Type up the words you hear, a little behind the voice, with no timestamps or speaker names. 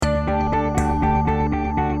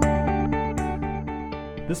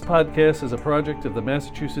This podcast is a project of the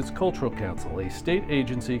Massachusetts Cultural Council, a state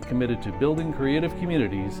agency committed to building creative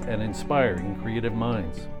communities and inspiring creative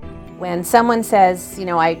minds. When someone says,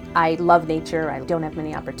 I love nature, I don't have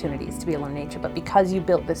many opportunities to be alone in nature, but because you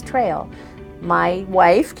built this trail, my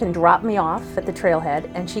wife can drop me off at the trailhead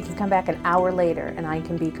and she can come back an hour later and I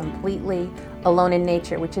can be completely alone in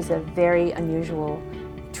nature, which is a very unusual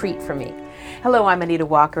treat for me. Hello, I'm Anita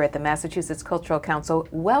Walker at the Massachusetts Cultural Council.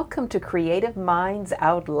 Welcome to Creative Minds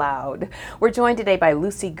Out Loud. We're joined today by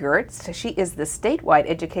Lucy Gertz. She is the statewide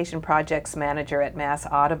education projects manager at Mass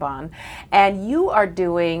Audubon, and you are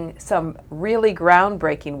doing some really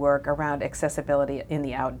groundbreaking work around accessibility in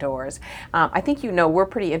the outdoors. I think we're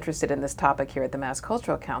pretty interested in this topic here at the Mass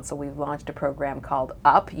Cultural Council. We've launched a program called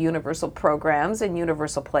UP, Universal Programs and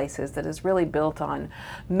Universal Places, that is really built on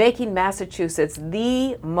making Massachusetts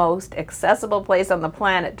the most accessible place on the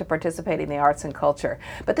planet to participate in the arts and culture.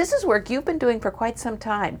 But this is work you've been doing for quite some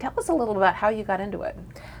time. Tell us a little about how you got into it.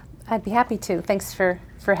 I'd be happy to. Thanks for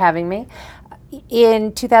having me.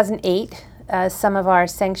 In 2008, some of our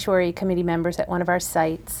sanctuary committee members at one of our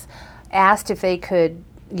sites asked if they could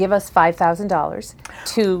give us $5,000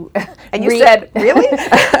 to and you said, really?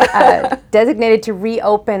 Designated to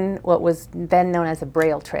reopen what was then known as a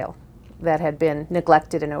Braille Trail that had been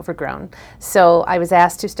neglected and overgrown. So I was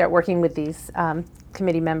asked to start working with these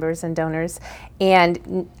committee members and donors,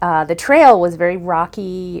 and the trail was very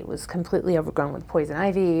rocky. It was completely overgrown with poison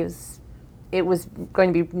ivy. It was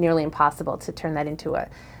going to be nearly impossible to turn that into a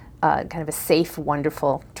kind of a safe,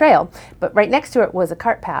 wonderful trail. But right next to it was a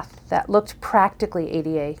cart path that looked practically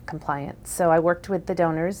ADA compliant. So I worked with the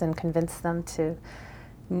donors and convinced them to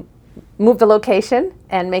move the location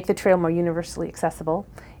and make the trail more universally accessible.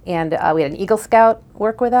 And we had an Eagle Scout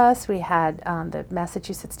work with us. We had the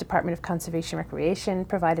Massachusetts Department of Conservation and Recreation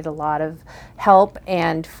provided a lot of help.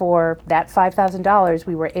 And for that $5,000,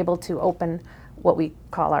 we were able to open what we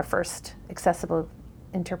call our first accessible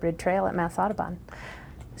interpreted trail at Mass Audubon.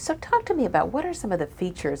 So talk to me about what are some of the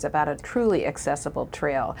features about a truly accessible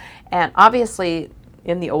trail? And obviously,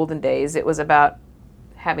 in the olden days, it was about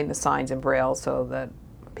having the signs in Braille so that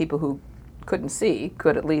people who couldn't see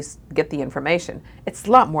could at least get the information. It's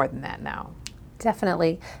a lot more than that now.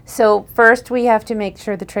 Definitely. So first we have to make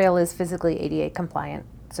sure the trail is physically ADA compliant.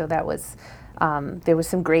 So that was, there was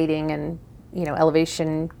some grading and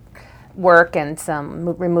elevation work and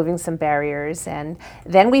some removing some barriers. And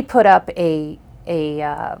then we put up a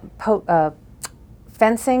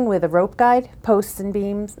fencing with a rope guide, posts and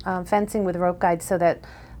beams, fencing with a rope guide so that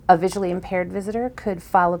a visually impaired visitor could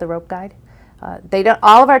follow the rope guide.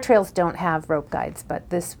 All of our trails don't have rope guides, but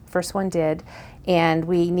this first one did, and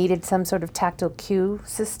we needed some sort of tactile cue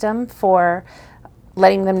system for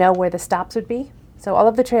letting them know where the stops would be. So all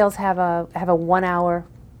of the trails have a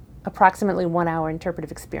approximately 1 hour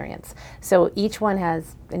interpretive experience. So each one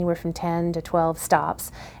has anywhere from 10 to 12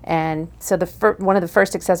 stops, and so one of the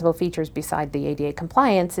first accessible features beside the ADA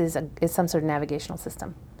compliance is some sort of navigational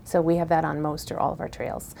system. So we have that on most or all of our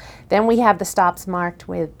trails. Then we have the stops marked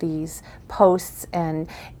with these posts, and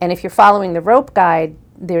if you're following the rope guide,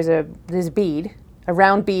 there's a bead. A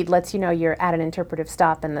round bead lets you know you're at an interpretive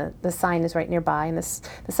stop, and the sign is right nearby. And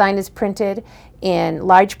the sign is printed in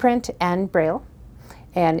large print and Braille.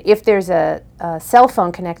 And if there's a cell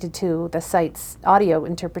phone connected to the site's audio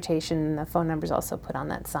interpretation, the phone number is also put on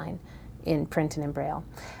that sign in print and in Braille.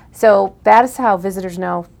 So that is how visitors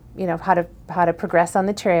know how to progress on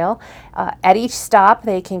the trail. At each stop,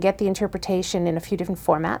 they can get the interpretation in a few different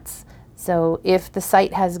formats. So if the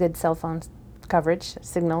site has good cell phone coverage,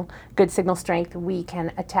 good signal strength, we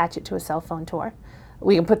can attach it to a cell phone tour.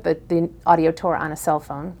 We can put the audio tour on a cell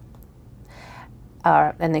phone,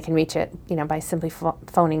 and they can reach it, by simply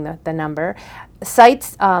phoning the number.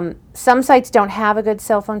 Sites, some sites don't have a good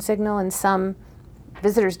cell phone signal, and some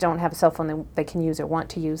visitors don't have a cell phone they can use or want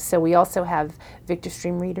to use. So we also have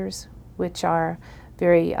VictorStream readers, which are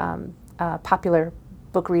very popular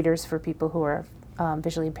book readers for people who are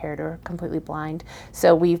visually impaired or completely blind.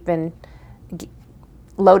 So we've been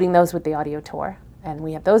loading those with the audio tour, and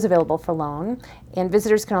we have those available for loan. And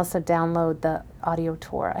visitors can also download the audio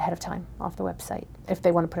tour ahead of time off the website if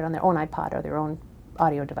they want to put it on their own iPod or their own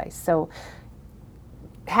audio device. So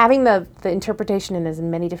having the interpretation in as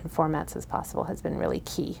many different formats as possible has been really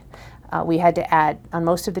key. We had to add, on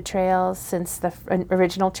most of the trails, since the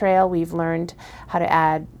original trail, we've learned how to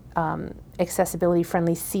add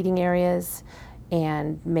accessibility-friendly seating areas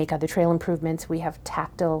and make other trail improvements. We have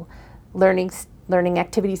tactile learning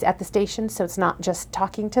activities at the station, so it's not just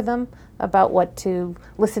talking to them about what to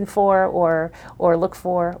listen for or look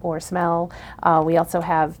for or smell. We also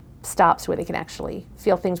have stops where they can actually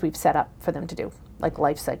feel things we've set up for them to do. like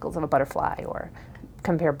life cycles of a butterfly or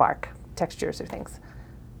compare bark textures or things.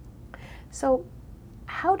 So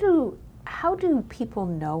how do people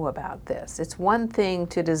know about this? It's one thing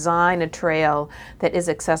to design a trail that is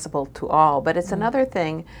accessible to all, but it's another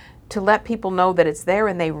thing to let people know that it's there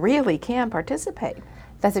and they really can participate.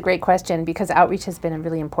 That's a great question, because outreach has been a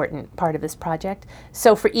really important part of this project.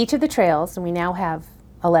 So for each of the trails, and we now have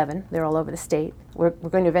 11, they're all over the state. We're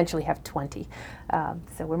going to eventually have 20.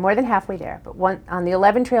 So we're more than halfway there. But on the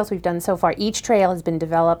 11 trails we've done so far, each trail has been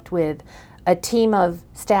developed with a team of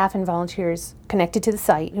staff and volunteers connected to the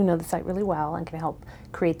site who know the site really well and can help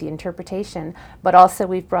create the interpretation. But also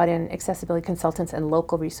we've brought in accessibility consultants and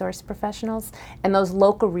local resource professionals. And those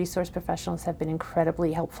local resource professionals have been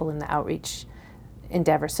incredibly helpful in the outreach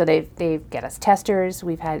endeavor. So they've get us testers.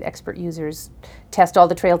 We've had expert users test all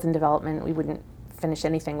the trails in development. We wouldn't finish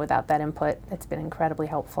anything without that input. It's been incredibly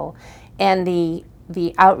helpful. And the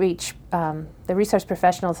outreach, the resource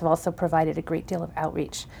professionals have also provided a great deal of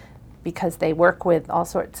outreach, because they work with all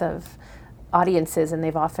sorts of audiences, and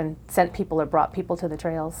they've often sent people or brought people to the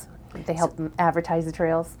trails. They help them advertise the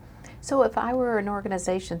trails. So if I were an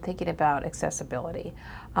organization thinking about accessibility,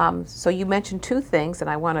 so you mentioned two things, and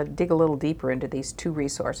I want to dig a little deeper into these two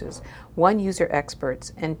resources. One, user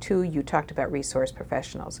experts, and two, you talked about resource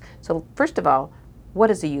professionals. So first of all, what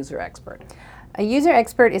is a user expert? A user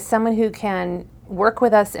expert is someone who can work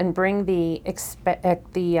with us and bring the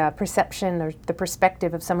perception or the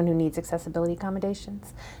perspective of someone who needs accessibility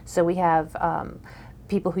accommodations. So we have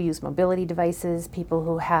people who use mobility devices, people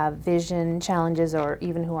who have vision challenges, or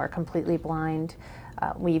even who are completely blind.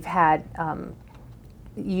 We've had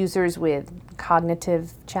users with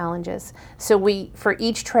cognitive challenges. So for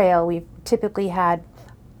each trail, we've typically had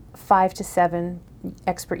 5 to 7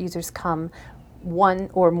 expert users come one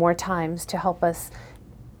or more times to help us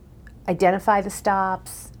identify the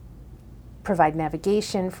stops, provide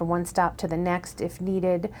navigation from one stop to the next if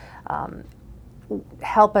needed,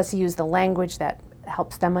 help us use the language that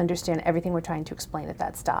helps them understand everything we're trying to explain at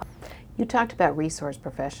that stop. You talked about resource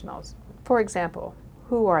professionals. For example,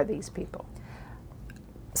 who are these people?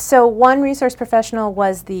 So one resource professional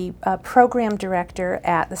was the program director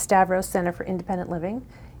at the Stavros Center for Independent Living.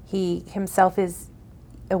 He himself is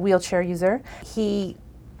a wheelchair user. He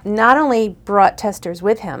not only brought testers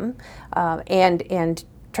with him and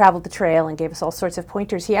traveled the trail and gave us all sorts of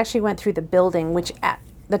pointers, he actually went through the building, which at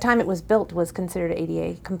the time it was built was considered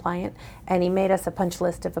ADA compliant, and he made us a punch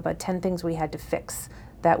list of about 10 things we had to fix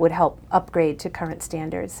that would help upgrade to current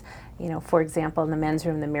standards. You know, for example, in the men's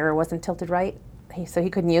room, the mirror wasn't tilted right, so he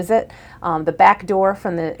couldn't use it. The back door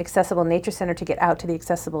from the Accessible Nature Center to get out to the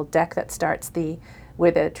accessible deck that starts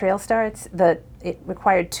where the trail starts, it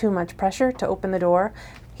required too much pressure to open the door.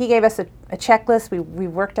 He gave us a checklist. We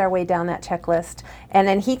worked our way down that checklist, and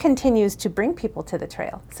then he continues to bring people to the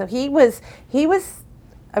trail. So he was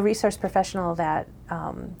a resource professional that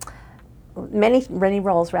many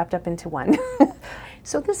roles wrapped up into one.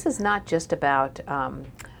 So this is not just about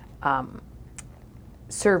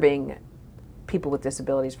serving people with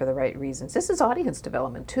disabilities for the right reasons. This is audience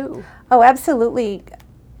development too. Oh, absolutely.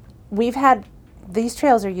 These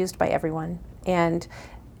trails are used by everyone, and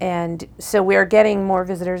so we're getting more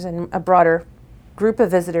visitors and a broader group of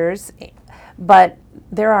visitors, but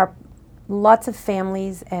there are lots of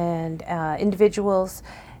families and individuals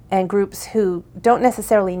and groups who don't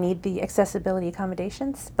necessarily need the accessibility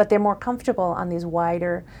accommodations, but they're more comfortable on these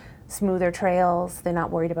wider, smoother trails. They're not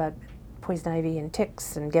worried about poison ivy and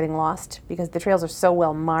ticks and getting lost, because the trails are so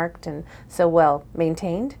well marked and so well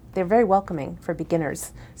maintained. They're very welcoming for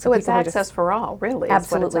beginners. So it's access for all, really.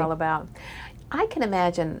 Absolutely. Is what it's all about. I can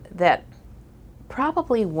imagine that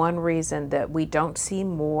probably one reason that we don't see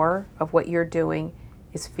more of what you're doing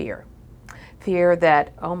is fear. Fear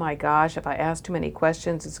that, oh my gosh, if I ask too many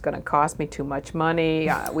questions, it's going to cost me too much money.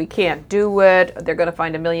 We can't do it. They're going to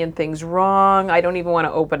find a million things wrong. I don't even want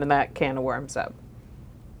to open that can of worms up.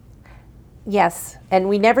 Yes, and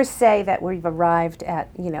we never say that we've arrived at,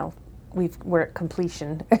 we're at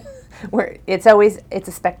completion. It's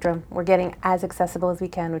a spectrum. We're getting as accessible as we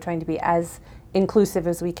can. We're trying to be as inclusive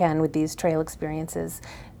as we can with these trail experiences.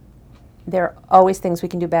 There are always things we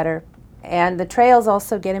can do better. And the trails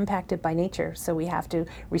also get impacted by nature, so we have to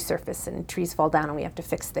resurface, and trees fall down and we have to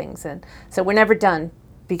fix things. And so we're never done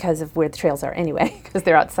because of where the trails are anyway, because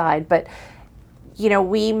they're outside. But,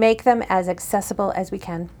 we make them as accessible as we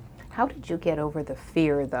can. How did you get over the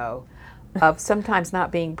fear, though, of sometimes not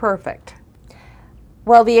being perfect?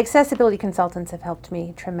 Well, the accessibility consultants have helped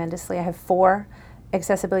me tremendously. I have 4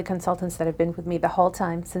 accessibility consultants that have been with me the whole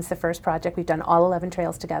time since the first project. We've done all 11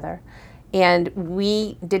 trails together. And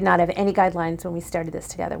we did not have any guidelines when we started this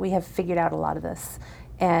together. We have figured out a lot of this.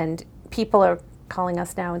 And people are calling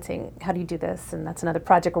us now and saying, how do you do this? And that's another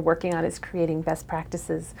project we're working on, is creating best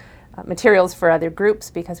practices materials for other groups,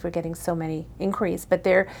 because we're getting so many inquiries. But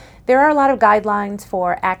there are a lot of guidelines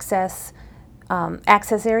for access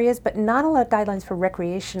areas, but not a lot of guidelines for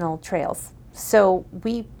recreational trails. So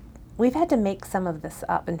we've had to make some of this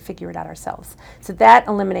up and figure it out ourselves. So that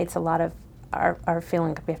eliminates a lot of our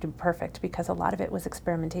feeling that we have to be perfect, because a lot of it was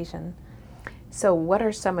experimentation. So what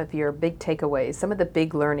are some of your big takeaways, some of the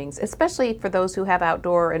big learnings, especially for those who have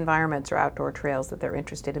outdoor environments or outdoor trails that they're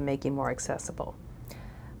interested in making more accessible?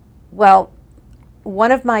 Well,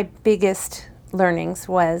 one of my biggest learnings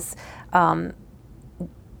was, and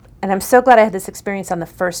I'm so glad I had this experience on the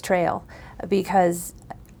first trail, because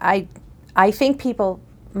I think people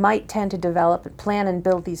might tend to develop, plan and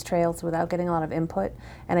build these trails without getting a lot of input.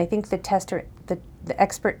 And I think the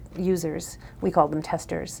expert users, we called them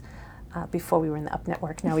testers, before we were in the UP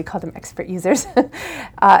network, now we call them expert users,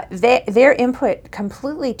 their input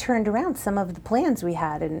completely turned around some of the plans we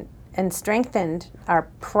had and strengthened our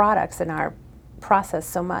products and our process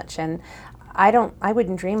so much. And I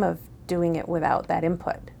wouldn't dream of doing it without that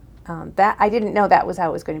input. That I didn't know that was how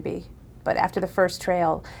it was going to be. But after the first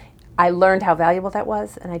trail, I learned how valuable that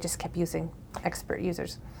was, and I just kept using expert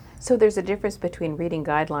users. So there's a difference between reading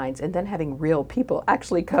guidelines and then having real people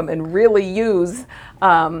actually come and really use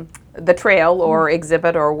the trail or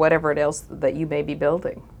exhibit or whatever it else that you may be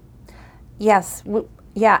building. Yes.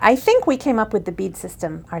 Yeah, I think we came up with the bead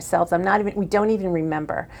system ourselves. We don't even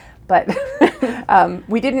remember, but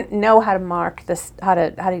we didn't know how to mark this, how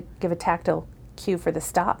to give a tactile cue for the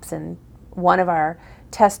stops. And one of our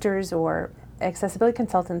testers or accessibility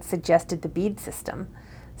consultants suggested the bead system.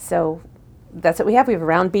 So that's what we have. We have a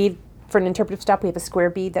round bead for an interpretive stop. We have a square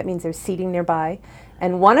bead. That means there's seating nearby.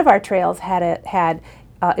 And one of our trails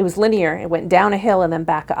it was linear. It went down a hill and then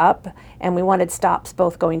back up. And we wanted stops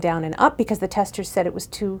both going down and up, because the testers said it was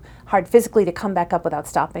too hard physically to come back up without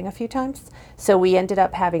stopping a few times. So we ended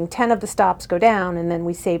up having 10 of the stops go down, and then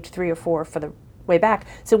we saved 3 or 4 for the way back.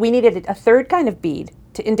 So we needed a third kind of bead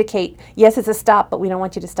to indicate, yes, it's a stop, but we don't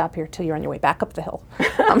want you to stop here till you're on your way back up the hill.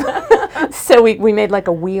 So we made like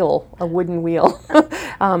a wooden wheel.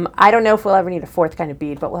 I don't know if we'll ever need a fourth kind of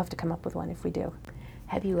bead, but we'll have to come up with one if we do.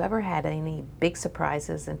 Have you ever had any big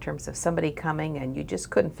surprises in terms of somebody coming and you just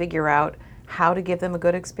couldn't figure out how to give them a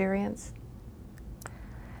good experience?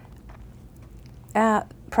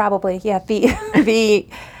 Probably, yeah.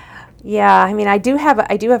 Yeah. I mean, I do have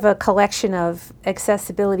a collection of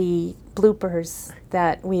accessibility bloopers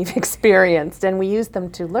that we've experienced, and we use them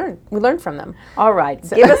to learn. We learn from them. All right,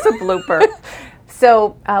 so give us a blooper.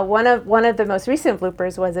 So one of the most recent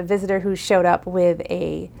bloopers was a visitor who showed up with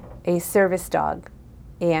a service dog,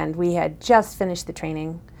 and we had just finished the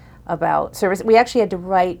training about service. We actually had to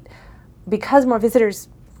write, because more visitors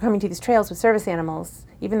coming to these trails with service animals,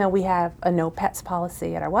 even though we have a no pets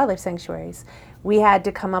policy at our wildlife sanctuaries, we had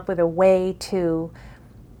to come up with a way to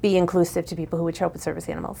be inclusive to people who would show up with service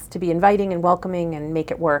animals, to be inviting and welcoming and make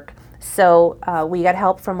it work. So we got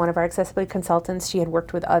help from one of our accessibility consultants. She had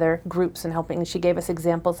worked with other groups and helping, and she gave us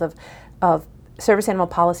examples of service animal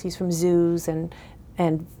policies from zoos and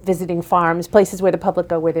visiting farms, places where the public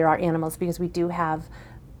go where there are animals, because we do have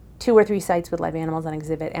 2 or 3 sites with live animals on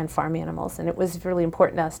exhibit and farm animals. And it was really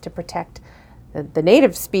important to us to protect the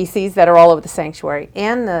native species that are all over the sanctuary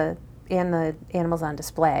and the animals on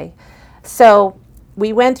display. So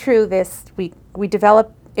we went through this, we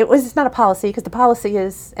developed, it's not a policy, because the policy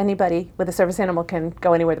is anybody with a service animal can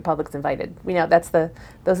go anywhere the public's invited. We know those are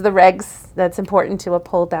the regs. That's important to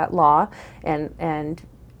uphold that law and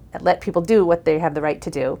let people do what they have the right to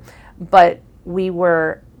do. But we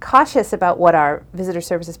were cautious about what our visitor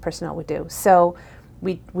services personnel would do. So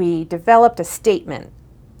we developed a statement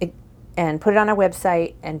and put it on our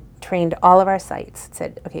website and trained all of our sites. It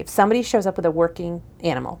said, okay, if somebody shows up with a working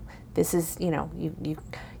animal, this is,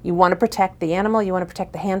 you want to protect the animal, you want to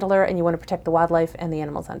protect the handler, and you want to protect the wildlife and the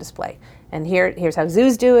animals on display. And here's how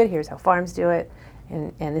zoos do it, here's how farms do it.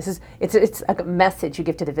 And this is, it's a message you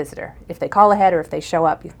give to the visitor. If they call ahead or if they show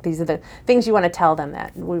up, these are the things you want to tell them,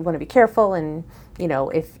 that we want to be careful. And,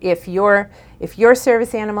 if your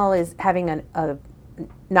service animal is having a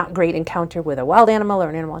not great encounter with a wild animal or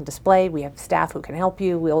an animal on display, we have staff who can help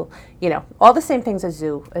you. We'll, all the same things a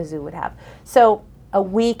zoo would have. So a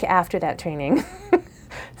week after that training,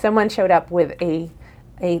 someone showed up with a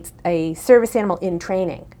service animal in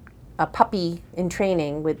training, a puppy in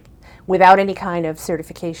training without any kind of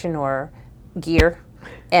certification or gear.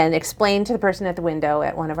 and explain to the person at the window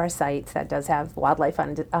at one of our sites that does have wildlife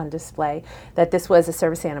on display that this was a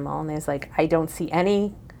service animal. And they was like, I don't see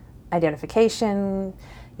any identification,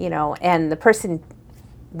 and the person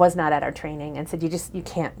was not at our training and said, you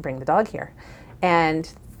can't bring the dog here. And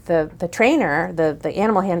the trainer, the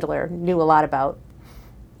animal handler, knew a lot about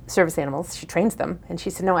service animals. She trains them, and she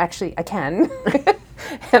said, no, actually I can.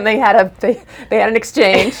 And they had an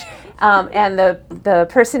exchange. And the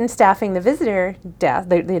person staffing the visitor desk,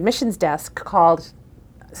 the admissions desk, called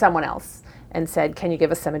someone else and said, can you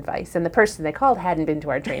give us some advice? And the person they called hadn't been to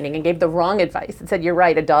our training and gave the wrong advice and said, you're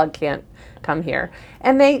right, a dog can't come here.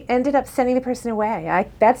 And they ended up sending the person away.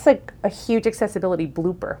 That's like a huge accessibility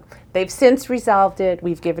blooper. They've since resolved it.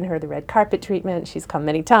 We've given her the red carpet treatment. She's come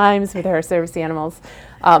many times with her service animals.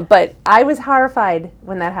 But I was horrified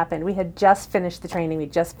when that happened. We had just finished the training. We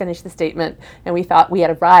just finished the statement. And we thought we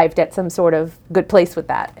had arrived at some sort of good place with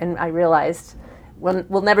that. And I realized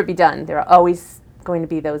we'll never be done. There are always going to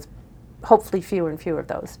be those, hopefully fewer and fewer of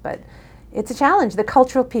those. But it's a challenge. The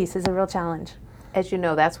cultural piece is a real challenge. As you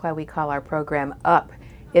know, that's why we call our program UP.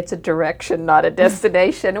 It's a direction, not a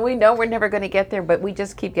destination. And we know we're never going to get there, but we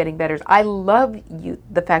just keep getting better. I love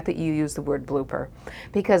the fact that you use the word blooper,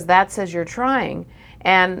 because that says you're trying.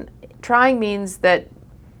 And trying means that,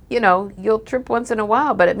 you'll trip once in a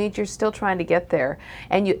while, but it means you're still trying to get there.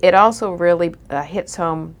 And it also really hits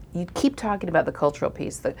home. You keep talking about the cultural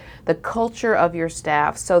piece, the culture of your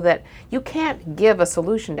staff, so that you can't give a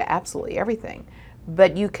solution to absolutely everything,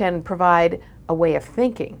 but you can provide a way of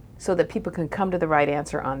thinking so that people can come to the right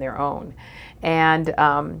answer on their own. And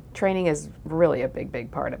training is really a big,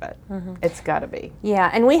 big part of it. Mm-hmm. It's got to be. Yeah,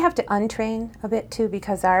 and we have to untrain a bit too,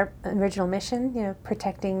 because our original mission,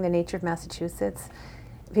 protecting the nature of Massachusetts,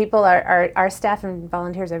 people our staff and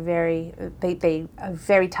volunteers are very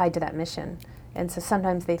tied to that mission. And so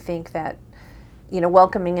sometimes they think that,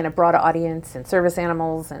 welcoming in a broad audience and service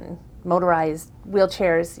animals and motorized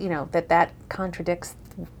wheelchairs, that contradicts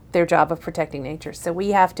their job of protecting nature. So we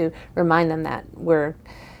have to remind them that we're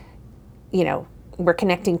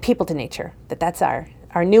connecting people to nature, that's our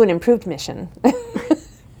new and improved mission.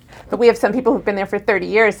 But we have some people who've been there for 30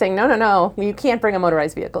 years saying, no, you can't bring a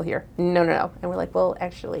motorized vehicle here. No. And we're like, well,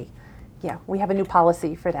 actually, yeah, we have a new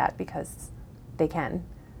policy for that because they can,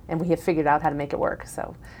 and we have figured out how to make it work.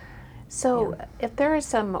 So yeah. If there are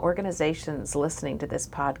some organizations listening to this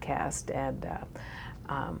podcast and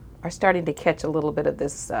are starting to catch a little bit of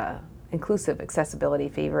this inclusive accessibility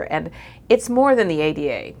fever, and it's more than the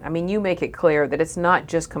ADA. I mean, you make it clear that it's not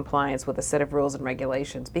just compliance with a set of rules and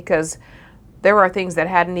regulations, because there are things that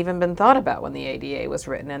hadn't even been thought about when the ADA was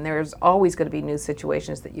written, and there's always going to be new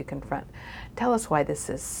situations that you confront. Tell us why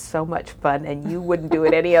this is so much fun, and you wouldn't do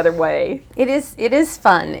it any other way. It is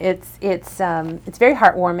fun. It's very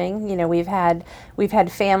heartwarming. We've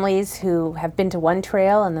had families who have been to one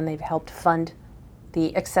trail, and then they've helped fund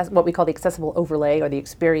what we call the accessible overlay, or the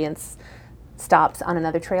experience stops on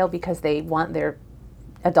another trail, because they want their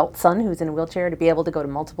adult son who's in a wheelchair to be able to go to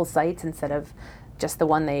multiple sites instead of just the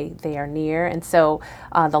one they are near. And so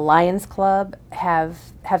the Lions Club have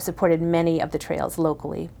supported many of the trails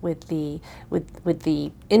locally with the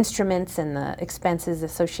instruments and the expenses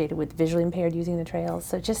associated with visually impaired using the trails.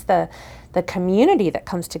 So just the community that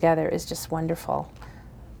comes together is just wonderful.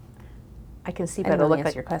 I can see by by the look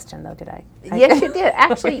at your question, though, did I? Yes, you did.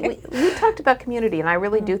 Actually, we talked about community, and I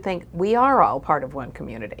really do think we are all part of one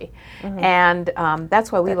community. Mm-hmm. And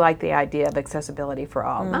that's why we like the idea of accessibility for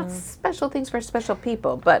all. Mm-hmm. Not special things for special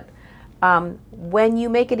people, but when you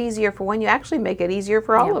make it easier for one, you actually make it easier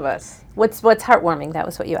for all of us. What's heartwarming, that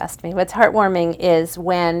was what you asked me. What's heartwarming is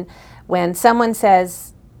when someone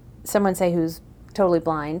who's totally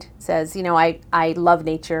blind says, I love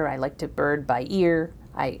nature, I like to bird by ear,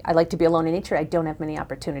 I like to be alone in nature. I don't have many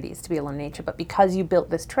opportunities to be alone in nature, but because you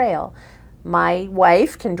built this trail, my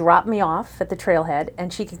wife can drop me off at the trailhead,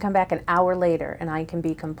 and she can come back an hour later, and I can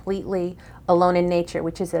be completely alone in nature,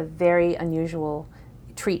 which is a very unusual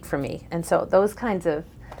treat for me. And so those kinds of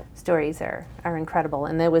stories are incredible.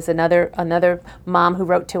 And there was another mom who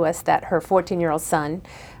wrote to us that her 14-year-old son,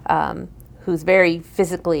 who's very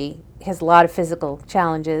physically, has a lot of physical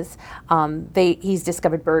challenges. He's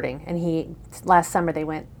discovered birding, and last summer they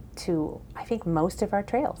went to, I think, most of our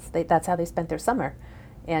trails. That's how they spent their summer,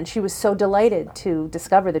 and she was so delighted to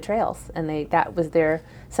discover the trails, and that was their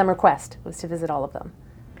summer quest, was to visit all of them.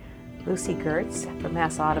 Lucy Gertz from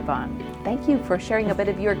Mass Audubon, thank you for sharing a bit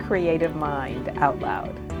of your creative mind out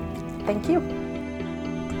loud. Thank you.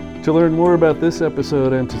 To learn more about this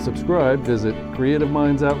episode and to subscribe, visit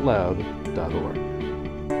creativemindsoutloud.org.